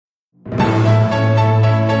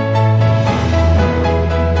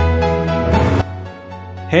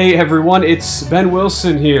Hey everyone, it's Ben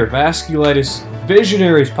Wilson here, Vasculitis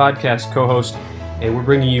Visionaries podcast co-host, and we're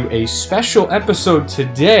bringing you a special episode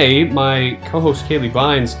today. My co-host Kaylee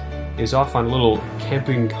Bynes is off on a little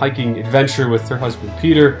camping, hiking adventure with her husband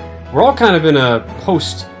Peter. We're all kind of in a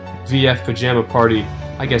post-VF pajama party,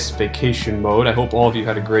 I guess vacation mode. I hope all of you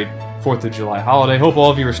had a great 4th of July holiday. I hope all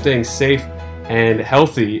of you are staying safe and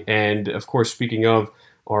healthy. And of course, speaking of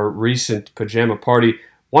our recent pajama party,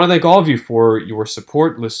 I want to thank all of you for your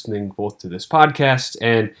support listening both to this podcast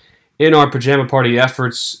and in our pajama party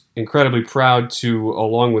efforts. Incredibly proud to,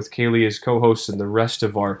 along with Kaylee as co-host and the rest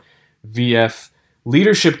of our VF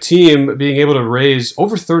leadership team, being able to raise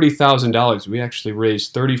over $30,000. We actually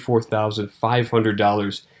raised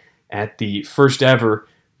 $34,500 at the first ever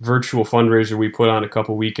virtual fundraiser we put on a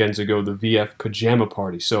couple weekends ago, the VF Pajama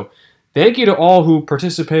Party. So thank you to all who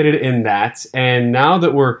participated in that. And now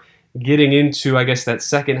that we're getting into, I guess, that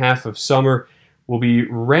second half of summer, we'll be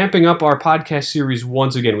ramping up our podcast series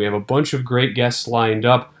once again. We have a bunch of great guests lined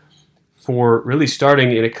up for really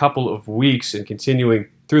starting in a couple of weeks and continuing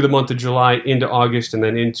through the month of July into August and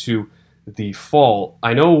then into the fall.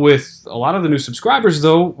 I know with a lot of the new subscribers,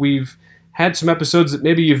 though, we've had some episodes that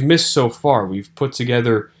maybe you've missed so far. We've put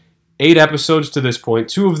together 8 episodes to this point.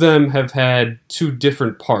 2 of them have had 2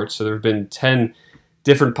 different parts, so there have been 10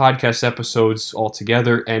 different podcast episodes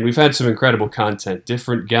altogether, and we've had some incredible content,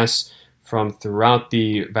 different guests from throughout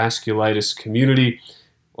the vasculitis community,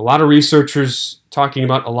 a lot of researchers talking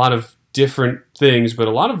about a lot of different things, but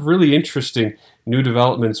a lot of really interesting new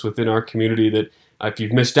developments within our community that if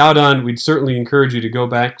you've missed out on, we'd certainly encourage you to go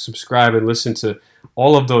back, subscribe, and listen to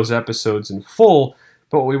all of those episodes in full.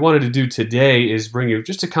 But what we wanted to do today is bring you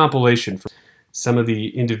just a compilation for some of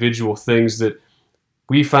the individual things that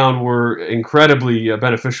we found were incredibly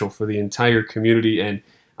beneficial for the entire community, and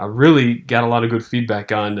really got a lot of good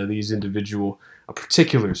feedback on these individual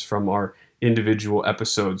particulars from our individual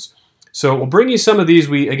episodes. So we'll bring you some of these.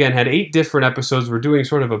 We, again, had 8 different episodes. We're doing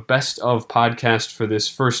sort of a best of podcast for this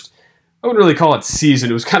first, I wouldn't really call it season.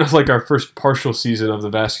 It was kind of like our first partial season of the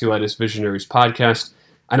Vasculitis Visionaries podcast.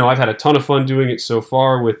 I know I've had a ton of fun doing it so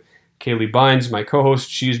far with Kaylee Bynes, my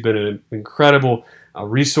co-host. She's been an incredible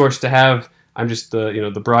resource to have. I'm just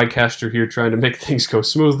the broadcaster here trying to make things go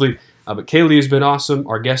smoothly. But Kaylee has been awesome.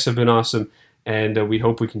 Our guests have been awesome. And we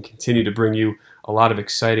hope we can continue to bring you a lot of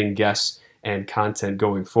exciting guests and content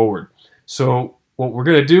going forward. So what we're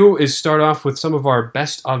going to do is start off with some of our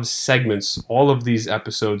best of segments, all of these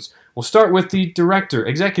episodes. We'll start with the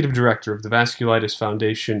executive director of the Vasculitis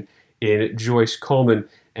Foundation in Joyce Coleman.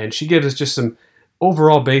 And she gives us just some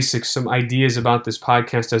overall basics, some ideas about this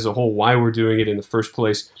podcast as a whole, why we're doing it in the first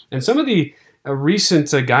place, and some of the recent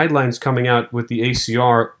guidelines coming out with the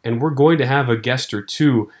ACR, and we're going to have a guest or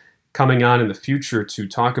 2 coming on in the future to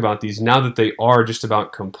talk about these now that they are just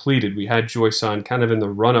about completed. We had Joyce on kind of in the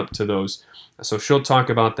run-up to those, so she'll talk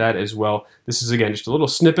about that as well. This is, again, just a little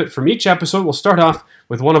snippet from each episode. We'll start off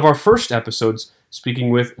with one of our first episodes,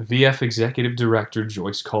 speaking with VF Executive Director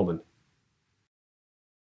Joyce Coleman.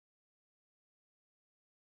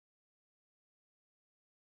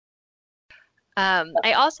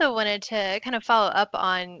 I also wanted to kind of follow up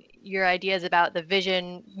on your ideas about the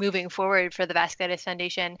vision moving forward for the Vasculitis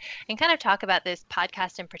Foundation and kind of talk about this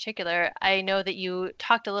podcast in particular. I know that you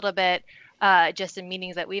talked a little bit just in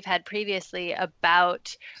meetings that we've had previously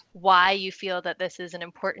about why you feel that this is an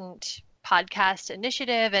important podcast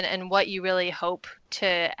initiative and what you really hope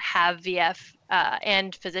to have VF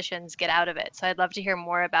and physicians get out of it. So I'd love to hear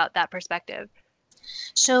more about that perspective.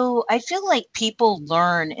 So I feel like people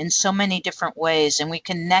learn in so many different ways and we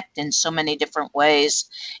connect in so many different ways.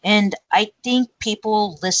 And I think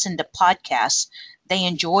people listen to podcasts. They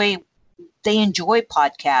enjoy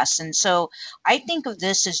podcasts. And so I think of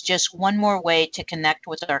this as just one more way to connect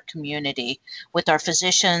with our community, with our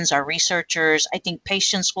physicians, our researchers. I think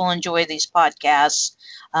patients will enjoy these podcasts,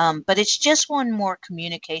 but it's just one more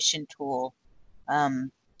communication tool.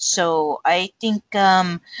 So I think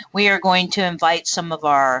we are going to invite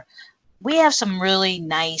we have some really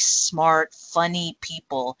nice, smart, funny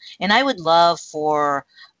people, and I would love for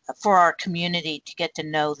our community to get to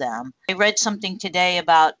know them. I read something today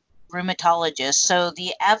about rheumatologists. So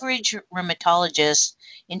the average rheumatologist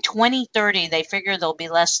in 2030, they figure there'll be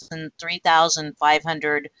less than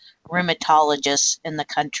 3,500 rheumatologists in the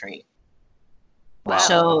country. Wow,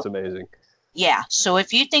 so that's amazing. Yeah. So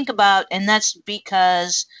if you think about, and that's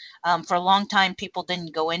because for a long time people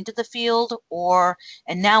didn't go into the field,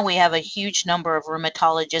 and now we have a huge number of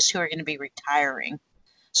rheumatologists who are going to be retiring.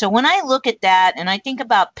 So when I look at that and I think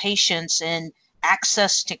about patients and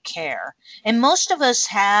access to care, and most of us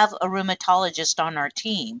have a rheumatologist on our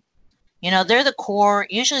team, They're the core,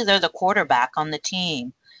 usually they're the quarterback on the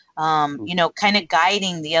team, kind of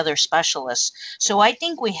guiding the other specialists. So I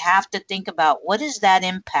think we have to think about what is that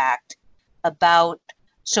impact about.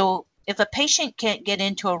 So if a patient can't get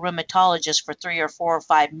into a rheumatologist for 3 or 4 or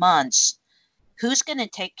 5 months, who's going to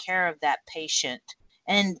take care of that patient?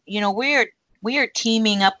 And, we are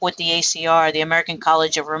teaming up with the ACR, the American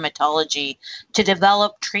College of Rheumatology, to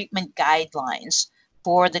develop treatment guidelines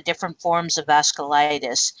for the different forms of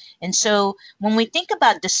vasculitis. And so when we think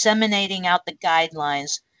about disseminating out the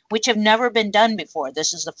guidelines, which have never been done before,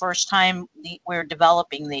 this is the first time we're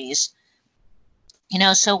developing these,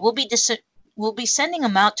 so we'll be sending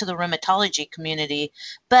them out to the rheumatology community,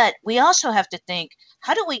 but we also have to think,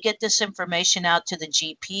 how do we get this information out to the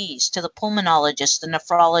GPs, to the pulmonologists, the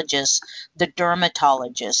nephrologists, the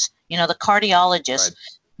dermatologists, the cardiologists? Right.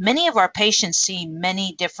 Many of our patients see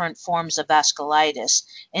many different forms of vasculitis.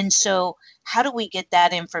 And so how do we get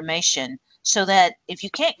that information so that if you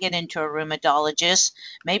can't get into a rheumatologist,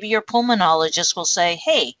 maybe your pulmonologist will say,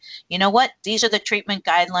 hey, you know what? These are the treatment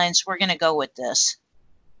guidelines. We're going to go with this.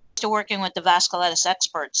 To working with the vasculitis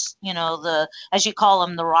experts, as you call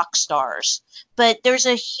them, the rock stars. But there's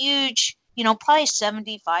a huge, probably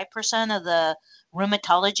 75% of the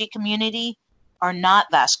rheumatology community are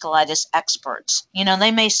not vasculitis experts.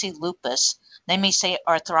 They may see lupus, they may see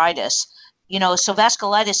arthritis, so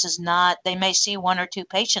vasculitis is not, they may see 1 or 2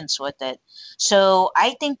 patients with it. So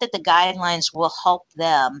I think that the guidelines will help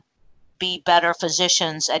them be better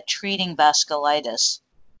physicians at treating vasculitis.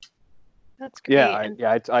 That's great.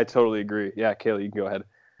 I totally agree. Yeah, Kayla, you can go ahead.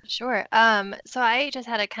 Sure. So I just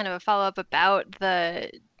had a kind of a follow-up about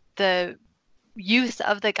the use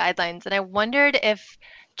of the guidelines, and I wondered if,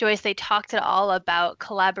 Joyce, they talked at all about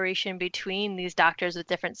collaboration between these doctors with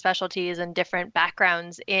different specialties and different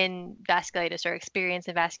backgrounds in vasculitis or experience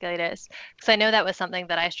in vasculitis, because I know that was something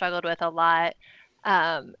that I struggled with a lot.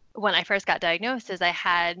 When I first got diagnosed, is I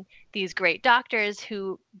had these great doctors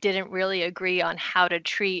who didn't really agree on how to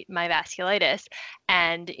treat my vasculitis.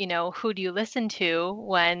 And, who do you listen to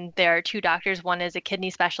when there are 2 doctors? One is a kidney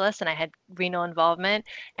specialist, and I had renal involvement,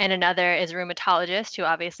 and another is a rheumatologist who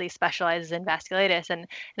obviously specializes in vasculitis. And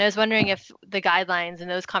I was wondering if the guidelines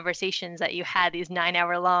and those conversations that you had, these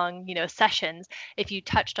 9-hour long, sessions, if you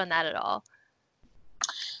touched on that at all.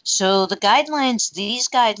 So these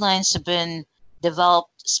guidelines have been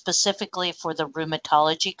developed specifically for the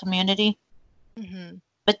rheumatology community. Mm-hmm.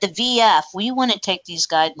 But the VF, we want to take these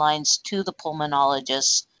guidelines to the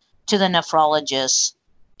pulmonologists, to the nephrologists,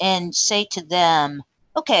 and say to them,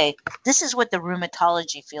 okay, this is what the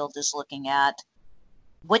rheumatology field is looking at.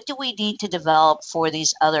 What do we need to develop for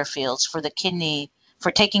these other fields, for the kidney, for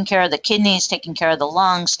taking care of the kidneys, taking care of the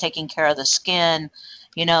lungs, taking care of the skin,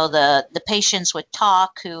 the patients with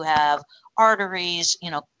TOC who have arteries,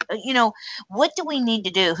 what do we need to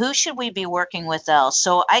do? Who should we be working with else?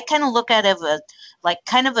 So I kind of look at it like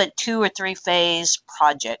kind of a 2 or 3 phase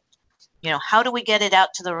project. How do we get it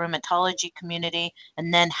out to the rheumatology community?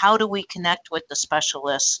 And then how do we connect with the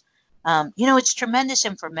specialists? It's tremendous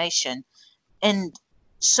information. And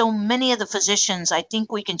so many of the physicians, I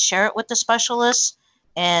think we can share it with the specialists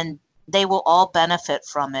and they will all benefit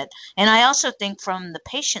from it. And I also think from the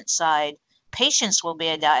patient side, patients will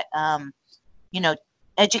be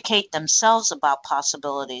educate themselves about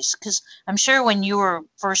possibilities. Because I'm sure when you were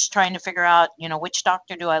first trying to figure out, which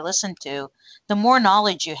doctor do I listen to, the more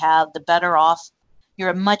knowledge you have, the better off. You're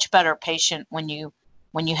a much better patient when you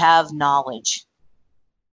have knowledge.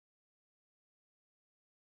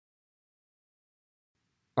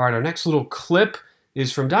 All right, our next little clip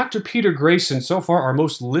is from Dr. Peter Grayson, so far our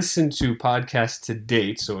most listened to podcast to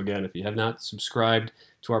date. So again, if you have not subscribed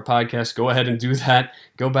to our podcast, go ahead and do that.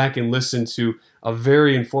 Go back and listen to a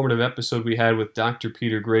very informative episode we had with Dr.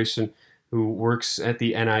 Peter Grayson, who works at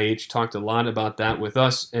the NIH, talked a lot about that with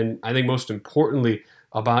us, and I think most importantly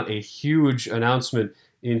about a huge announcement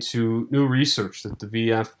into new research that the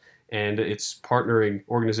VF and its partnering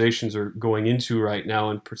organizations are going into right now,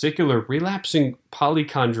 in particular relapsing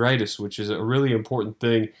polychondritis, which is a really important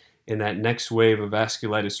thing in that next wave of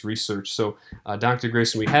vasculitis research. So Dr.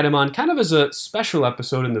 Grayson, we had him on kind of as a special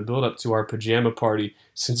episode in the build-up to our pajama party,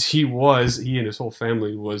 since he and his whole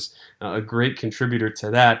family was a great contributor to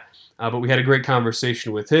that. But we had a great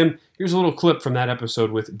conversation with him. Here's a little clip from that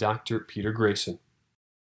episode with Dr. Peter Grayson.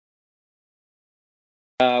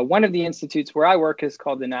 One of the institutes where I work is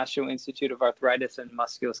called the National Institute of Arthritis and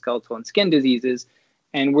Musculoskeletal and Skin Diseases,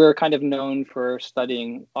 and we're kind of known for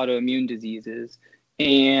studying autoimmune diseases.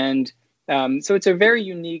 And so it's a very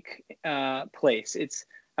unique place. It's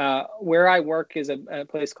where I work is a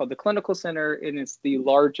place called the Clinical Center, and it's the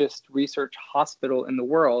largest research hospital in the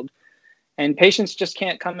world. And patients just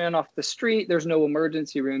can't come in off the street. There's no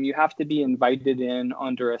emergency room. You have to be invited in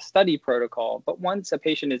under a study protocol. But once a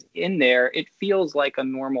patient is in there, it feels like a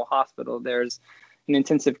normal hospital. There's an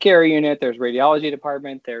intensive care unit, there's radiology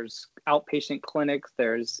department, there's outpatient clinics,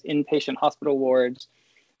 there's inpatient hospital wards.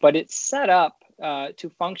 But it's set up to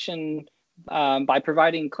function by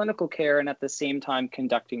providing clinical care and at the same time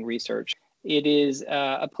conducting research. It is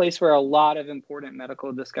a place where a lot of important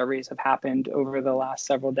medical discoveries have happened over the last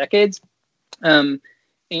several decades.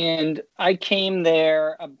 And I came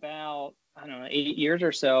there about, 8 years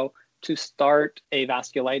or so to start a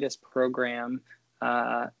vasculitis program.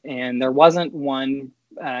 And there wasn't one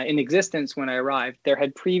in existence when I arrived. There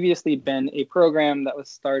had previously been a program that was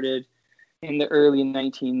started in the early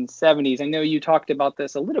 1970s. I know you talked about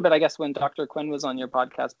this a little bit, I guess, when Dr. Quinn was on your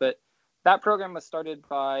podcast, but that program was started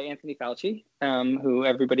by Anthony Fauci, who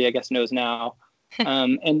everybody, I guess, knows now.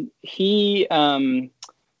 And he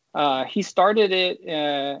started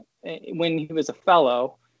it when he was a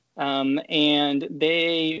fellow, and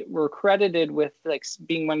they were credited with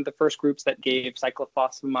being one of the first groups that gave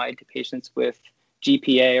cyclophosphamide to patients with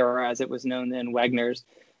GPA, or as it was known then, Wegener's.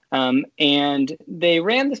 And they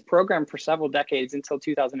ran this program for several decades until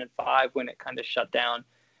 2005 when it kind of shut down.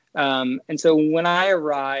 And so when I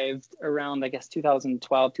arrived around,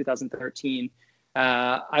 2012, 2013,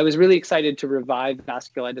 I was really excited to revive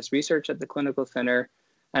vasculitis research at the clinical center.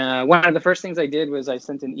 One of the first things I did was I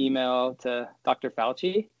sent an email to Dr.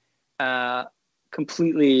 Fauci,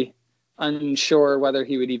 completely unsure whether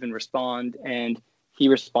he would even respond. And he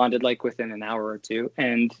responded within an hour or two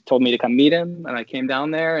and told me to come meet him. And I came down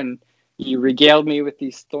there and he regaled me with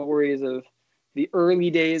these stories of the early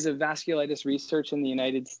days of vasculitis research in the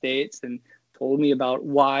United States and told me about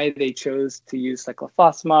why they chose to use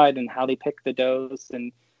cyclophosphamide and how they picked the dose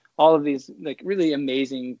and all of these really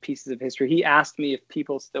amazing pieces of history. He asked me if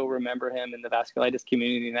people still remember him in the vasculitis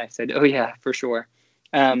community, and I said, "Oh yeah, for sure."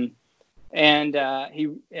 And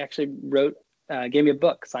he actually gave me a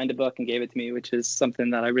book, signed a book, and gave it to me, which is something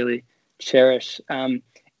that I really cherish.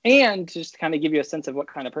 And just to kind of give you a sense of what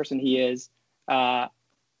kind of person he is,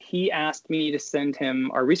 he asked me to send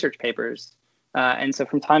him our research papers. And so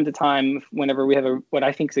from time to time, whenever we have what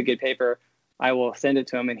I think is a good paper, I will send it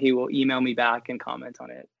to him and he will email me back and comment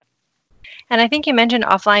on it. And I think you mentioned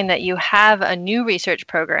offline that you have a new research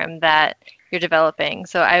program that you're developing.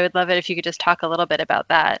 So I would love it if you could just talk a little bit about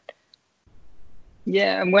that.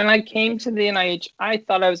 Yeah, and when I came to the NIH, I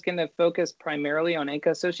thought I was going to focus primarily on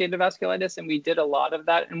ANCA-associated vasculitis, and we did a lot of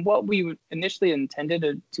that. And what we initially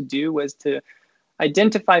intended to do was to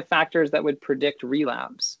identify factors that would predict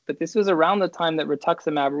relapse. But this was around the time that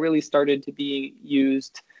rituximab really started to be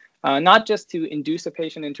used, not just to induce a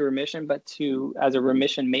patient into remission, but as a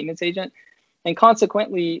remission maintenance agent. And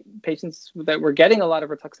consequently, patients that were getting a lot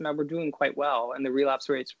of rituximab were doing quite well, and the relapse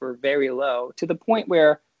rates were very low, to the point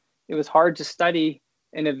where it was hard to study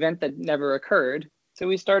an event that never occurred. So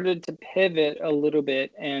we started to pivot a little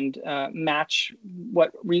bit and match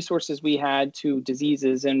what resources we had to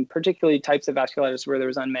diseases, and particularly types of vasculitis where there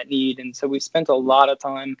was unmet need. And so we spent a lot of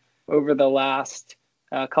time over the last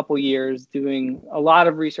couple years doing a lot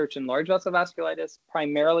of research in large vessel vasculitis,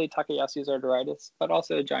 primarily Takayasu's arteritis, but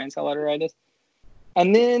also giant cell arteritis.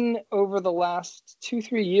 And then over the last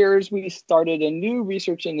 2-3 years, we started a new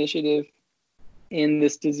research initiative in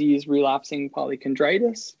this disease, relapsing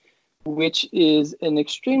polychondritis, which is an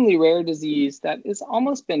extremely rare disease that has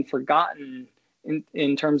almost been forgotten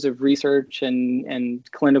in terms of research and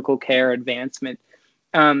clinical care advancement.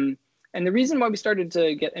 And the reason why we started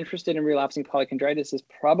to get interested in relapsing polychondritis is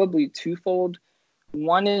probably twofold.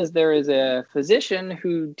 One is there is a physician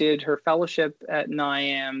who did her fellowship at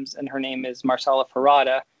NIAMS, and her name is Marcela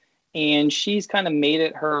Ferrada. And she's kind of made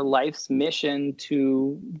it her life's mission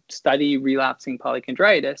to study relapsing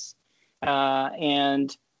polychondritis.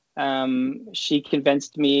 And she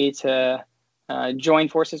convinced me to join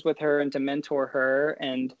forces with her and to mentor her.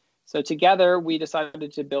 And so together we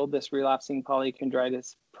decided to build this relapsing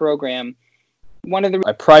polychondritis program.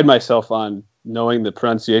 I pride myself on knowing the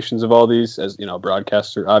pronunciations of all these as, a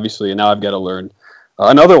broadcaster, obviously, and now I've got to learn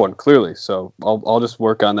another one, clearly. So I'll just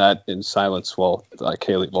work on that in silence while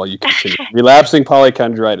Kaylee, while you continue. Relapsing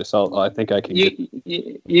polychondritis. I think I can.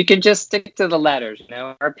 You can just stick to the letters,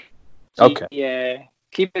 Okay. Yeah.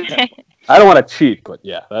 Keep it simple. I don't want to cheat, but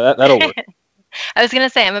yeah, that'll work. I was going to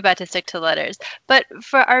say I'm about to stick to letters, but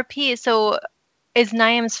for RP, so is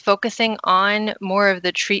NIAMS focusing on more of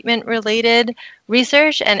the treatment-related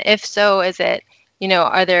research? And if so, is it,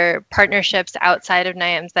 are there partnerships outside of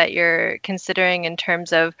NIAMS that you're considering in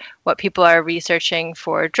terms of what people are researching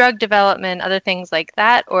for drug development, other things like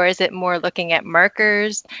that? Or is it more looking at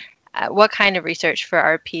markers? what kind of research for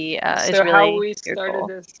RP is So really how we your started goal?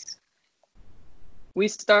 this, we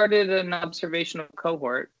started an observational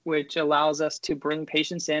cohort, which allows us to bring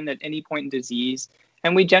patients in at any point in disease.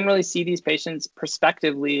 And we generally see these patients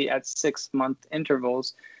prospectively at 6-month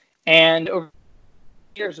intervals. And over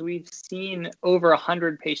the years, we've seen over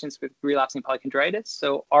 100 patients with relapsing polychondritis.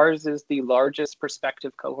 So ours is the largest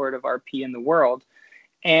prospective cohort of RP in the world.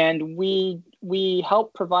 And we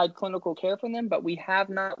help provide clinical care for them, but we have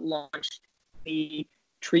not launched the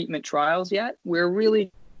treatment trials yet. We're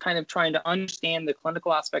really kind of trying to understand the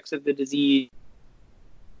clinical aspects of the disease,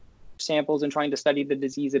 samples, and trying to study the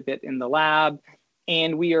disease a bit in the lab.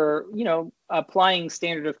 And we are, applying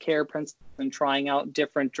standard of care principles and trying out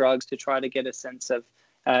different drugs to try to get a sense of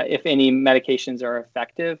if any medications are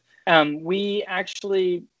effective. We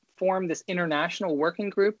actually formed this international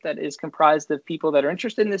working group that is comprised of people that are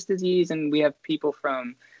interested in this disease. And we have people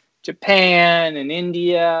from Japan and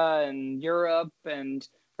India and Europe and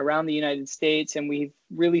around the United States. And we've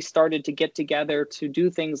really started to get together to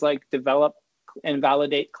do things like develop and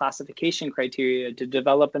validate classification criteria, to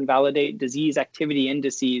develop and validate disease activity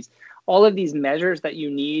indices, all of these measures that you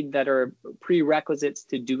need that are prerequisites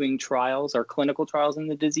to doing trials or clinical trials in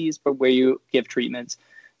the disease, but where you give treatments.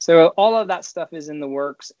 So all of that stuff is in the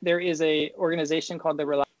works. There is a organization called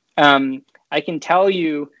the I can tell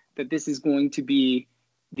you that this is going to be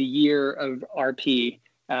the year of RP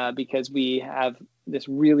because we have this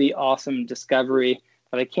really awesome discovery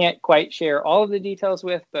that I can't quite share all of the details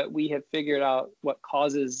with, but we have figured out what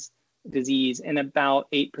causes disease in about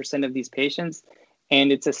 8% of these patients.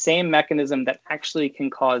 And it's the same mechanism that actually can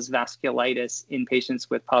cause vasculitis in patients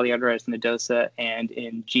with polyarteritis nodosa and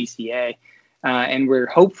in GCA. And we're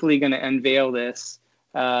hopefully going to unveil this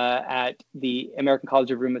at the American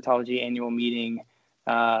College of Rheumatology annual meeting,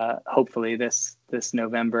 hopefully this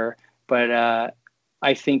November. But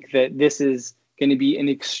I think that this is going to be an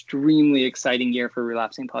extremely exciting year for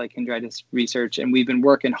relapsing polychondritis research. And we've been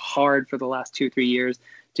working hard for the last 2-3 years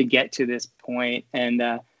to get to this point. And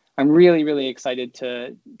I'm really, really excited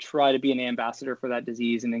to try to be an ambassador for that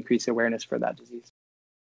disease and increase awareness for that disease.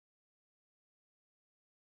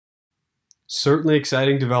 Certainly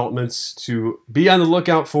exciting developments to be on the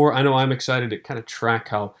lookout for. I know I'm excited to kind of track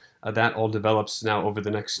how that all develops now over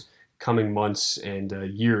the next coming months and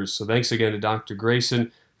years. So thanks again to Dr.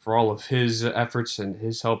 Grayson for all of his efforts and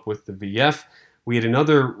his help with the VF. We had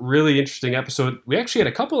another really interesting episode. We actually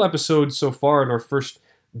had a couple episodes so far in our first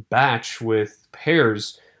batch with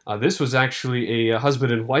pairs. This was actually a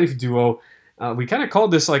husband and wife duo. We kind of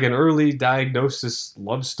called this like an early diagnosis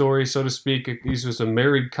love story, so to speak. These was a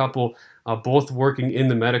married couple, both working in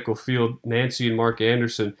the medical field, Nancy and Mark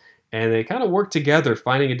Anderson. And they kind of worked together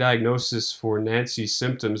finding a diagnosis for Nancy's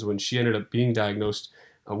symptoms when she ended up being diagnosed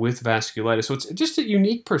with vasculitis. So it's just a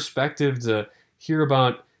unique perspective to hear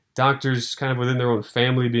about doctors kind of within their own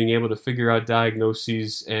family being able to figure out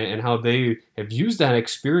diagnoses and how they have used that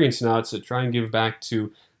experience now to try and give back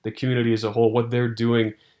to the community as a whole, what they're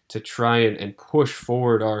doing to try and push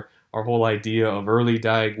forward our whole idea of early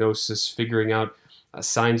diagnosis, figuring out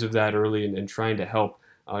signs of that early and trying to help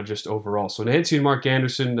just overall. So Nancy and Mark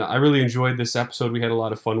Anderson, I really enjoyed this episode. We had a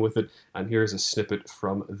lot of fun with it, and here's a snippet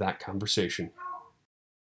from that conversation.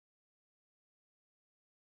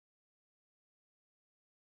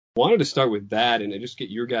 Wanted to start with that and just get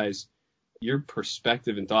your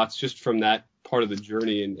perspective and thoughts just from that part of the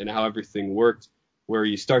journey and how everything worked, where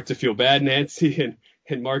you start to feel bad, Nancy,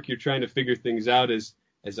 and Mark, you're trying to figure things out as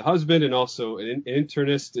a husband and also an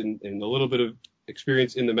internist and a little bit of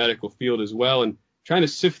experience in the medical field as well, and trying to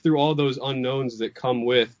sift through all those unknowns that come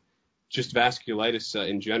with just vasculitis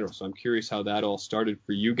in general. So I'm curious how that all started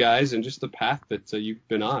for you guys and just the path that you've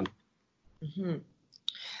been on. Mm-hmm.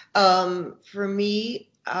 For me,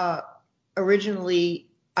 originally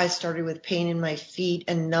I started with pain in my feet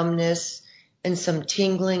and numbness and some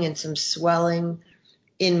tingling and some swelling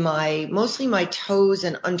in mostly my toes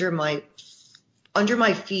and under my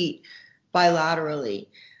feet bilaterally,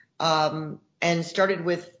 and started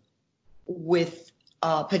with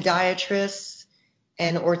podiatrists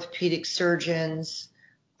and orthopedic surgeons,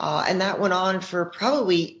 and that went on for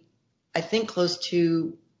probably, I think, close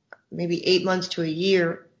to maybe 8 months to a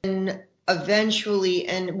year. And eventually,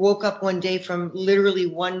 and woke up one day from literally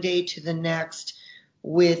one day to the next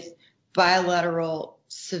with bilateral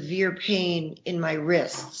severe pain in my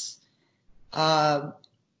wrists,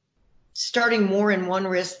 starting more in one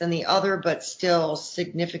wrist than the other, but still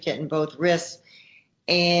significant in both wrists.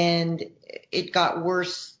 And it got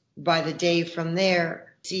worse by the day from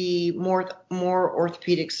there. See more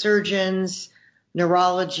orthopedic surgeons,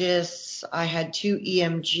 neurologists. I had 2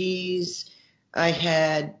 EMGs. I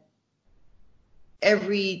had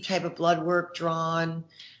every type of blood work drawn,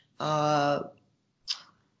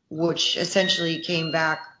 which essentially came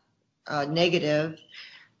back negative.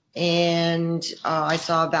 And I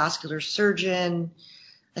saw a vascular surgeon.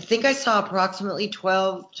 I think I saw approximately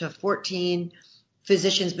 12 to 14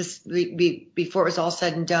 physicians before it was all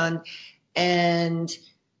said and done. And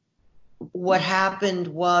what happened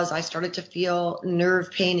was I started to feel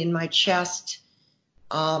nerve pain in my chest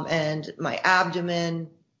and my abdomen,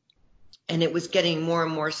 and it was getting more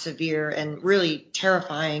and more severe and really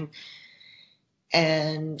terrifying.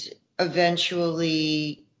 And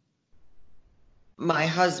eventually my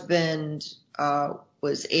husband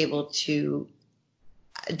was able to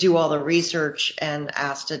do all the research and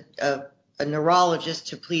asked a neurologist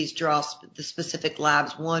to please draw the specific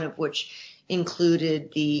labs, one of which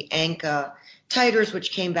included the ANCA titers,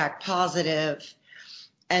 which came back positive.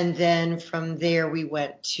 And then from there, we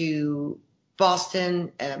went to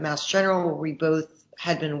Boston, Mass General, where we both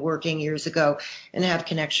had been working years ago and have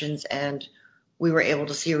connections. And we were able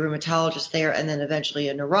to see a rheumatologist there and then eventually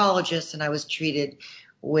a neurologist. And I was treated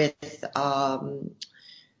with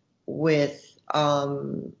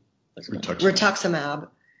rituximab.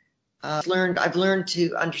 I've learned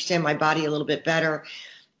to understand my body a little bit better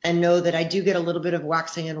and know that I do get a little bit of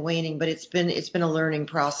waxing and waning, but it's been a learning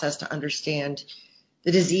process to understand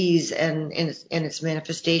the disease and its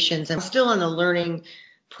manifestations. I'm still in the learning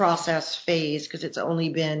process phase because it's only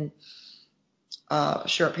been a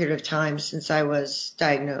short period of time since I was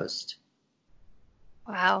diagnosed.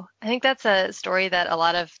 Wow. I think that's a story that a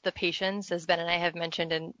lot of the patients, as Ben and I have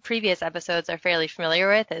mentioned in previous episodes, are fairly familiar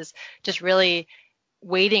with, is just really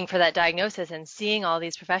waiting for that diagnosis and seeing all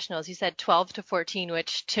these professionals. You said 12 to 14,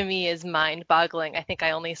 which to me is mind-boggling. I think I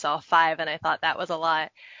only saw 5, and I thought that was a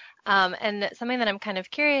lot. And something that I'm kind of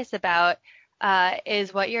curious about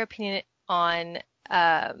is what your opinion on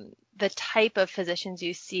the type of physicians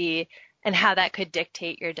you see and how that could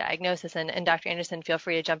dictate your diagnosis. And Dr. Anderson, feel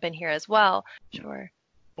free to jump in here as well. Sure.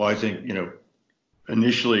 Well, I think,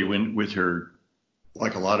 initially with her,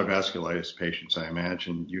 like a lot of vasculitis patients, I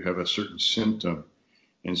imagine you have a certain symptom.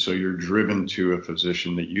 And so you're driven to a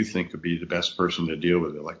physician that you think would be the best person to deal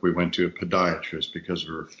with it. Like we went to a podiatrist because of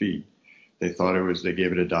her feet. They thought they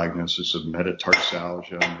gave it a diagnosis of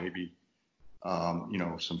metatarsalgia, maybe,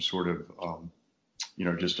 some sort of,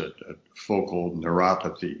 just a focal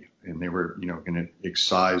neuropathy. And they were, going to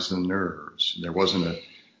excise the nerves. There wasn't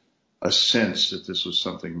a sense that this was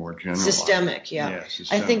something more general. Systemic, yeah. Yeah,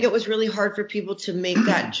 systemic. I think it was really hard for people to make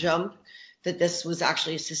that jump that this was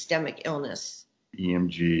actually a systemic illness.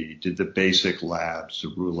 EMG, did the basic labs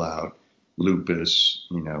to rule out lupus,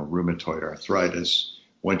 rheumatoid arthritis,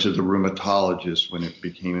 went to the rheumatologist when it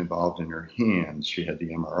became involved in her hands. She had the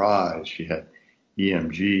MRIs, she had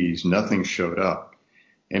EMGs, nothing showed up.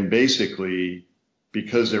 And basically,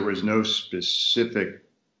 because there was no specific,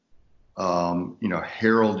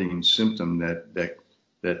 heralding symptom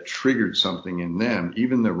that triggered something in them,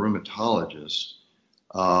 even the rheumatologist,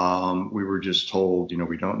 we were just told,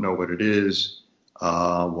 we don't know what it is.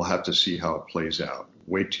 We'll have to see how it plays out.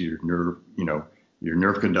 Wait till your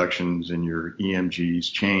nerve conductions and your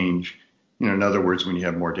EMGs change. In other words, when you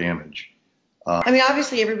have more damage.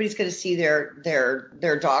 Obviously everybody's going to see their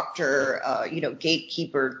doctor,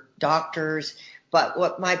 gatekeeper doctors. But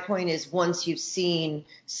what my point is, once you've seen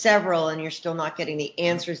several and you're still not getting the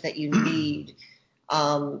answers that you need,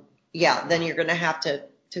 then you're going to have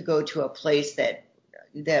to go to a place that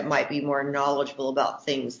might be more knowledgeable about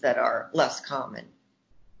things that are less common.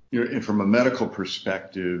 And from a medical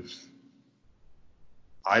perspective,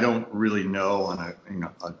 I don't really know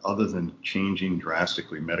other than changing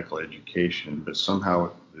drastically medical education, but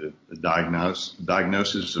somehow the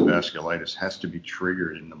diagnosis of vasculitis has to be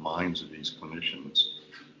triggered in the minds of these clinicians.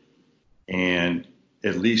 And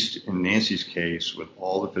at least in Nancy's case, with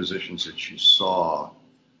all the physicians that she saw,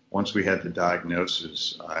 once we had the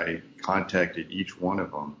diagnosis, I contacted each one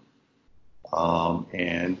of them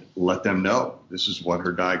and let them know this is what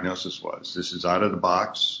her diagnosis was. This is out of the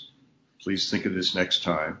box. Please think of this next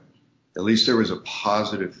time. At least there was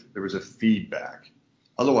a feedback.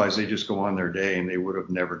 Otherwise, they just go on their day and they would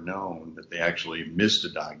have never known that they actually missed a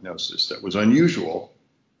diagnosis that was unusual.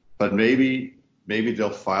 But maybe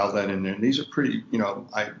they'll file that in there. And these are pretty,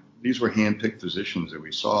 these were handpicked physicians that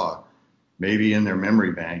we saw. Maybe in their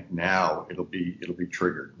memory bank now it'll be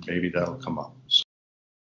triggered. Maybe that'll come up.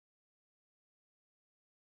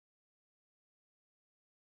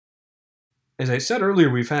 As I said earlier,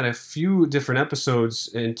 we've had a few different episodes,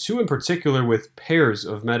 and 2 in particular with pairs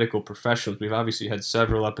of medical professionals. We've obviously had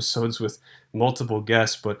several episodes with multiple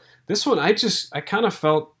guests, but this one I kind of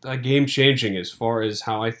felt game-changing as far as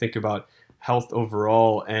how I think about health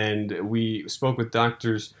overall. And we spoke with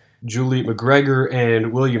doctors Julie McGregor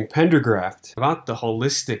and William Pendergraft about the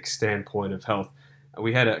holistic standpoint of health.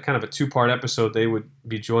 We had a kind of a two-part episode. They would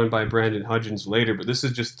be joined by Brandon Hudgens later, but this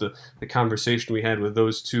is just the conversation we had with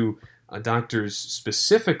those two doctors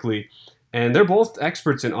specifically. And they're both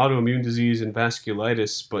experts in autoimmune disease and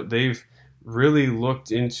vasculitis, but they've really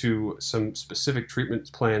looked into some specific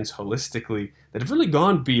treatment plans holistically that have really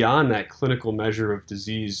gone beyond that clinical measure of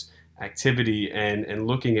disease activity and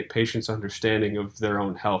looking at patients' understanding of their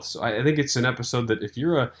own health. So I think it's an episode that if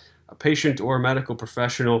you're a patient or a medical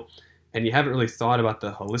professional and you haven't really thought about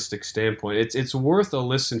the holistic standpoint, it's worth a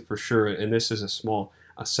listen for sure, and this is a small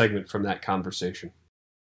segment from that conversation.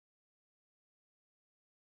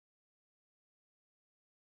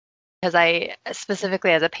 Because I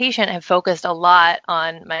specifically as a patient have focused a lot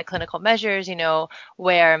on my clinical measures,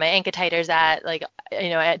 where my ANCA titer's at, like,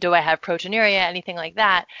 do I have proteinuria, anything like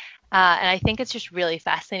that. And I think it's just really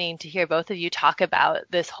fascinating to hear both of you talk about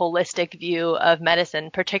this holistic view of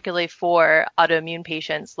medicine, particularly for autoimmune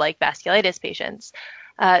patients like vasculitis patients.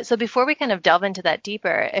 So before we kind of delve into that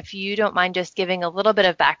deeper, if you don't mind just giving a little bit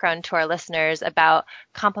of background to our listeners about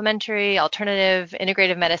complementary, alternative,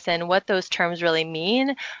 integrative medicine, what those terms really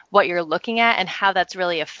mean, what you're looking at, and how that's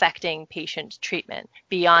really affecting patient treatment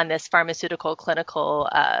beyond this pharmaceutical, clinical,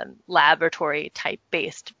 laboratory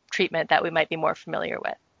type-based treatment that we might be more familiar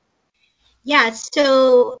with. Yeah,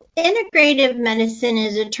 so integrative medicine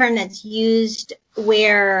is a term that's used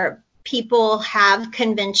where people have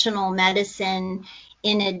conventional medicine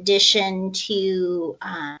in addition to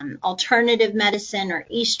alternative medicine or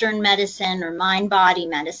Eastern medicine or mind-body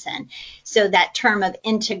medicine. So that term of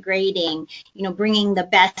integrating, bringing the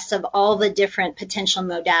best of all the different potential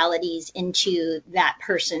modalities into that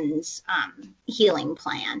person's healing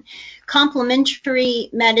plan. Complementary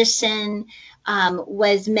medicine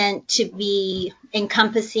was meant to be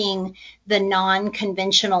encompassing the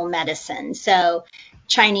non-conventional medicine. So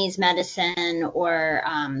Chinese medicine or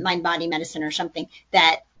mind-body medicine or something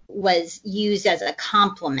that was used as a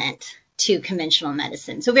complement to conventional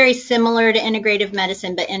medicine. So very similar to integrative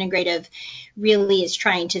medicine, but integrative really is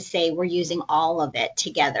trying to say we're using all of it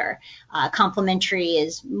together. Complementary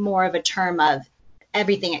is more of a term of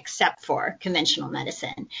everything except for conventional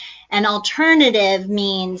medicine. And alternative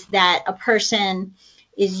means that a person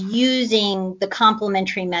is using the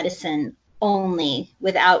complementary medicine only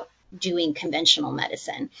without doing conventional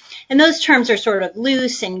medicine. And those terms are sort of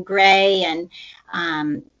loose and gray,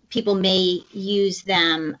 and people may use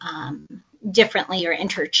them differently or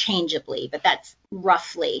interchangeably, but that's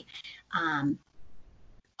roughly.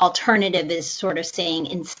 Alternative is sort of saying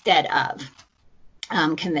instead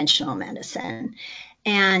of conventional medicine.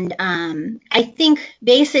 And I think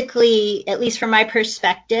basically, at least from my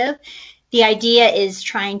perspective, the idea is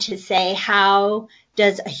trying to say, how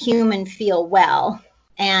does a human feel well?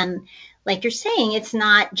 And like you're saying, it's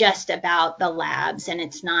not just about the labs and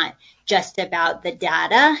it's not just about the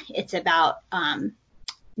data. It's about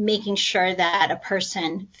making sure that a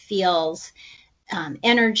person feels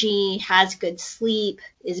energy, has good sleep,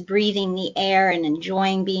 is breathing the air and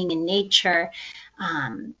enjoying being in nature,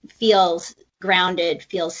 feels grounded,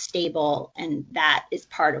 feels stable, and that is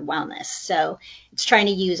part of wellness. So it's trying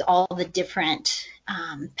to use all the different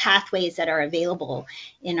pathways that are available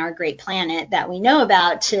in our great planet that we know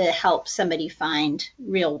about to help somebody find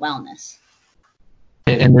real wellness.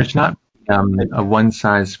 And there's not a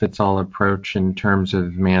one-size-fits-all approach in terms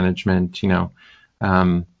of management.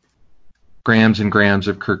 Grams and grams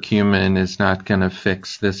of curcumin is not going to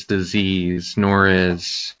fix this disease, nor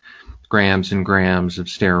is grams and grams of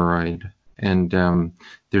steroid. And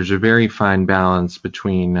there's a very fine balance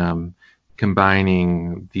between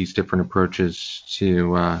combining these different approaches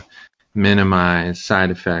to minimize side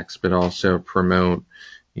effects, but also promote,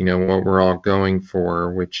 what we're all going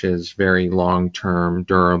for, which is very long-term,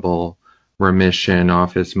 durable remission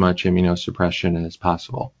off as much immunosuppression as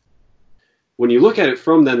possible. When you look at it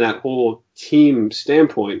from then that whole team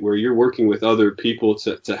standpoint, where you're working with other people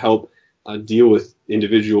to help deal with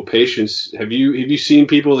individual patients, have you seen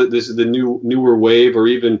people that this is the newer wave, or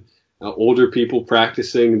even older people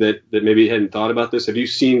practicing that maybe hadn't thought about this? Have you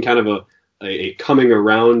seen kind of a coming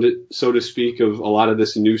around, so to speak, of a lot of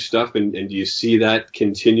this new stuff, and do you see that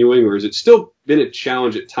continuing, or has it still been a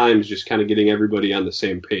challenge at times just kind of getting everybody on the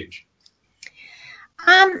same page?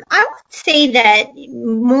 I would say that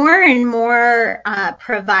more and more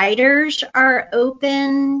providers are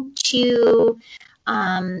open to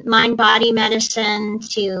mind-body medicine,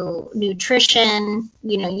 to nutrition,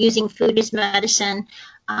 using food as medicine.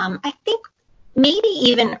 I think maybe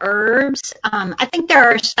even herbs. I think there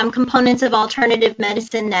are some components of alternative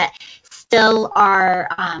medicine that still are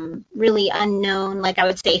really unknown. Like I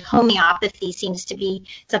would say homeopathy seems to be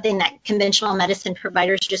something that conventional medicine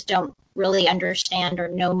providers just don't really understand or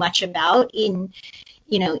know much about.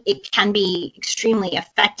 It can be extremely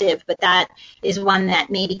effective, but that is one that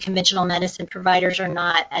maybe conventional medicine providers are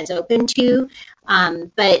not as open to.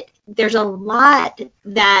 But there's a lot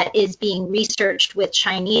that is being researched with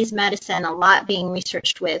Chinese medicine, a lot being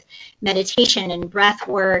researched with meditation and breath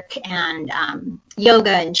work and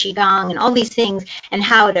yoga and qigong and all these things, and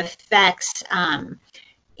how it affects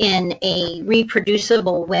in a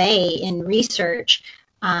reproducible way in research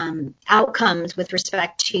outcomes with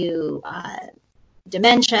respect to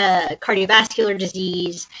dementia, cardiovascular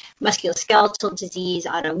disease, musculoskeletal disease,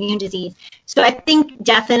 autoimmune disease. So I think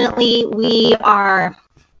definitely we are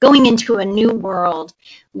going into a new world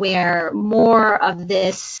where more of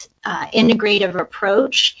this integrative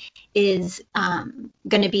approach is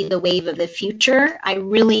going to be the wave of the future. I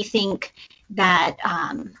really think that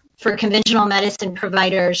for conventional medicine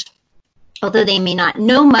providers, although they may not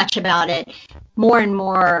know much about it, more and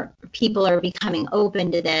more people are becoming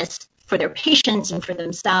open to this for their patients and for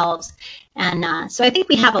themselves. And so I think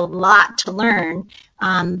we have a lot to learn,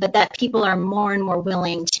 but that people are more and more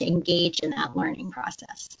willing to engage in that learning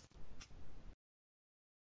process.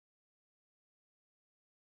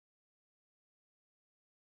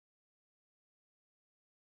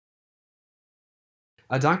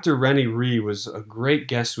 Dr. Rennie Rhee was a great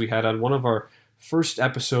guest we had on one of our first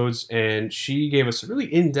episodes, and she gave us a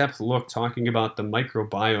really in-depth look talking about the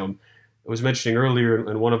microbiome. I was mentioning earlier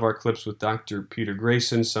in one of our clips with Dr. Peter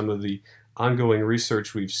Grayson some of the ongoing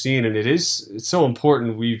research we've seen, and it's so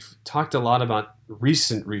important. We've talked a lot about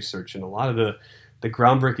recent research and a lot of the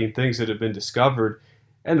groundbreaking things that have been discovered.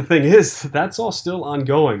 And the thing is, that's all still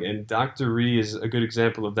ongoing, and Dr. Rhee is a good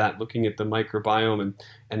example of that, looking at the microbiome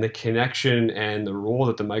and the connection and the role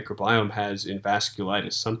that the microbiome has in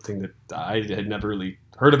vasculitis, something that I had never really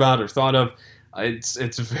heard about or thought of. It's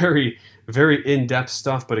very, very in-depth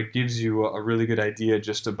stuff, but it gives you a really good idea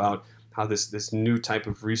just about how this new type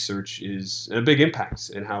of research is a big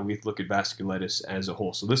impact in how we look at vasculitis as a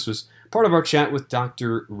whole. So this was part of our chat with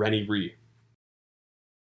Dr. Rennie Rhee.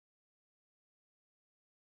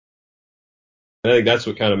 I think that's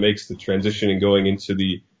what kind of makes the transition and going into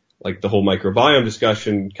the whole microbiome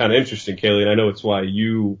discussion kind of interesting, Kaylee. And I know it's why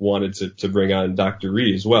you wanted to bring on Dr.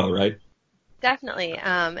 Rhee as well, right? Definitely.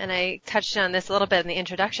 And I touched on this a little bit in the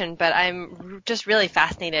introduction, but I'm just really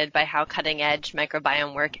fascinated by how cutting edge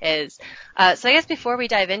microbiome work is. So I guess before we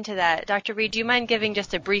dive into that, Dr. Rhee, do you mind giving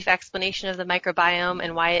just a brief explanation of the microbiome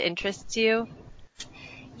and why it interests you?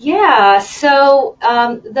 Yeah, so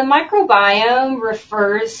the microbiome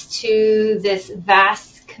refers to this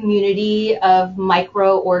vast community of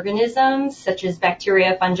microorganisms, such as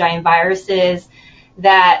bacteria, fungi, and viruses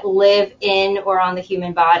that live in or on the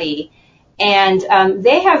human body. And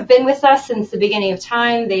they have been with us since the beginning of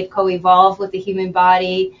time. They've co-evolved with the human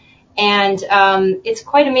body. And it's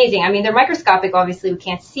quite amazing. I mean, they're microscopic, obviously, we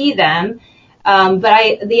can't see them.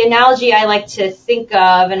 But the analogy I like to think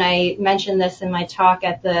of, and I mentioned this in my talk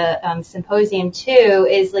at the symposium too,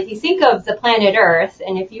 is like you think of the planet Earth,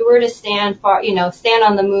 and if you were to stand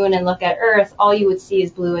on the moon and look at Earth, all you would see is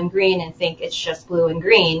blue and green and think it's just blue and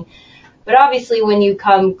green. But obviously when you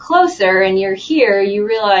come closer and you're here, you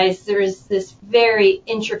realize there's this very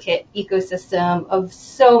intricate ecosystem of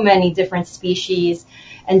so many different species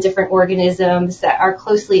and different organisms that are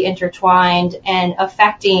closely intertwined and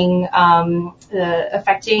affecting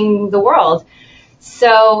the world.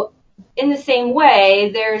 So in the same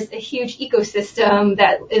way, there's a huge ecosystem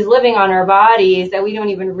that is living on our bodies that we don't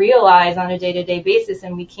even realize on a day-to-day basis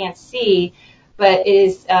and we can't see, but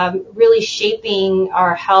is really shaping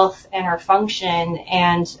our health and our function.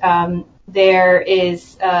 And there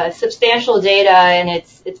is substantial data, and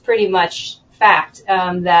it's pretty much fact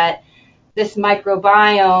that this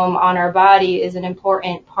microbiome on our body is an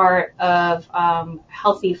important part of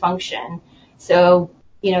healthy function. So,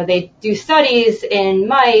 they do studies in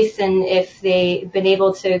mice, and if they've been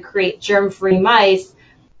able to create germ-free mice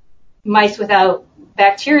without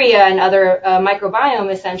bacteria and other microbiome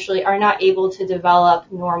essentially are not able to develop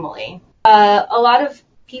normally. A lot of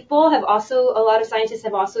scientists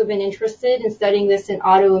have also been interested in studying this in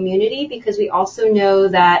autoimmunity because we also know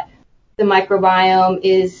that the microbiome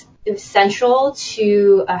is essential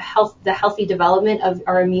to the healthy development of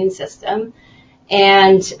our immune system.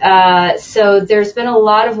 And so there's been a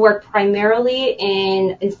lot of work primarily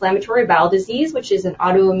in inflammatory bowel disease, which is an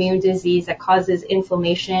autoimmune disease that causes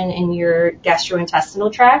inflammation in your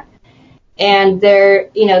gastrointestinal tract. And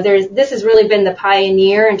this has really been the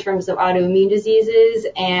pioneer in terms of autoimmune diseases,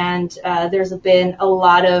 and there's been a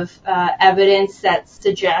lot of evidence that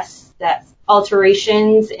suggests that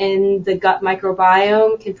alterations in the gut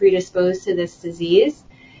microbiome can predispose to this disease.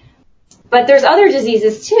 But there's other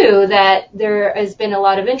diseases too that there has been a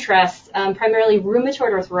lot of interest, primarily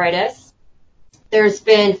rheumatoid arthritis. There's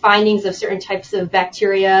been findings of certain types of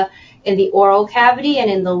bacteria in the oral cavity and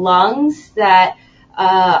in the lungs that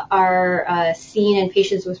are seen in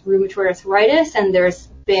patients with rheumatoid arthritis, and there's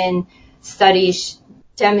been studies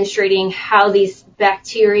demonstrating how these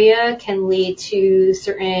bacteria can lead to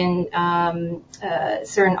certain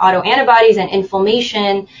autoantibodies and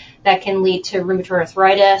inflammation that can lead to rheumatoid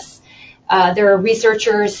arthritis. There are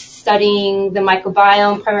researchers studying the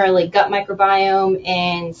microbiome, primarily gut microbiome,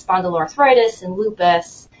 in spondyloarthritis and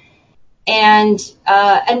lupus. And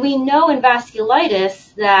we know in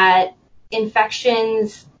vasculitis that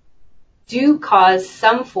infections do cause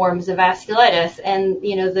some forms of vasculitis. And,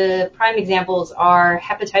 the prime examples are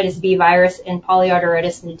hepatitis B virus in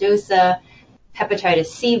polyarteritis nodosa, hepatitis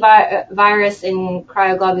C virus in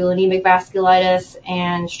cryoglobulonemic vasculitis,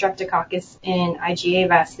 and streptococcus in IgA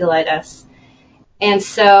vasculitis. And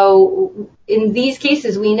so in these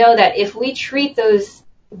cases, we know that if we treat those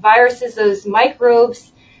viruses, those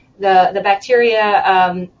microbes, the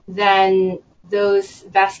bacteria, then those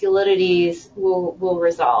vasculitides will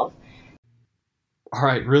resolve. All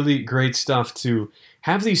right, really great stuff to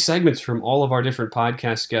have these segments from all of our different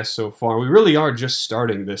podcast guests so far. We really are just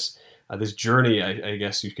starting this journey, I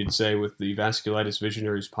guess you could say, with the Vasculitis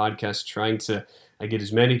Visionaries podcast, trying to get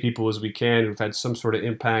as many people as we can who've had some sort of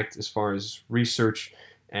impact as far as research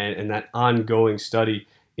and that ongoing study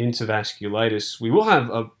into vasculitis. We will have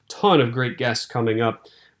a ton of great guests coming up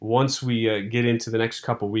once we get into the next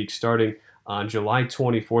couple weeks, starting on July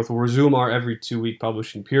 24th. We'll resume our every 2-week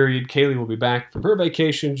publishing period. Kaylee will be back from her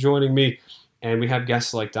vacation joining me, and we have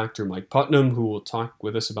guests like Dr. Mike Putnam, who will talk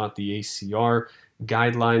with us about the ACR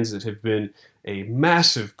guidelines that have been a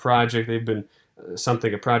massive project. They've been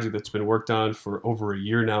a project that's been worked on for over a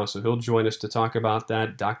year now, so he'll join us to talk about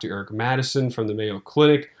that. Dr. Eric Madison from the Mayo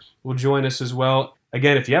Clinic will join us as well.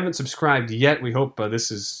 Again, if you haven't subscribed yet, we hope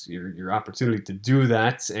this is your opportunity to do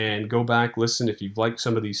that and go back, listen. If you've liked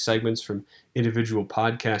some of these segments from individual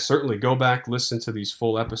podcasts, certainly go back, listen to these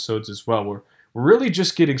full episodes as well. We're really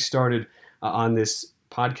just getting started on this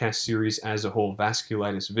podcast series as a whole,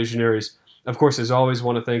 Vasculitis Visionaries. Of course, as always,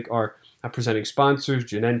 want to thank our presenting sponsors,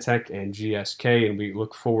 Genentech and GSK, and we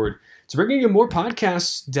look forward to bringing you more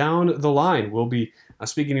podcasts down the line. We'll be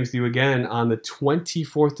speaking with you again on the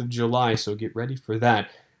 24th of July, so get ready for that.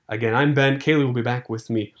 Again, I'm Ben. Kaylee will be back with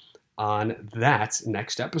me on that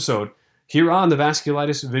next episode here on the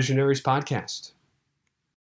Vasculitis Visionaries podcast.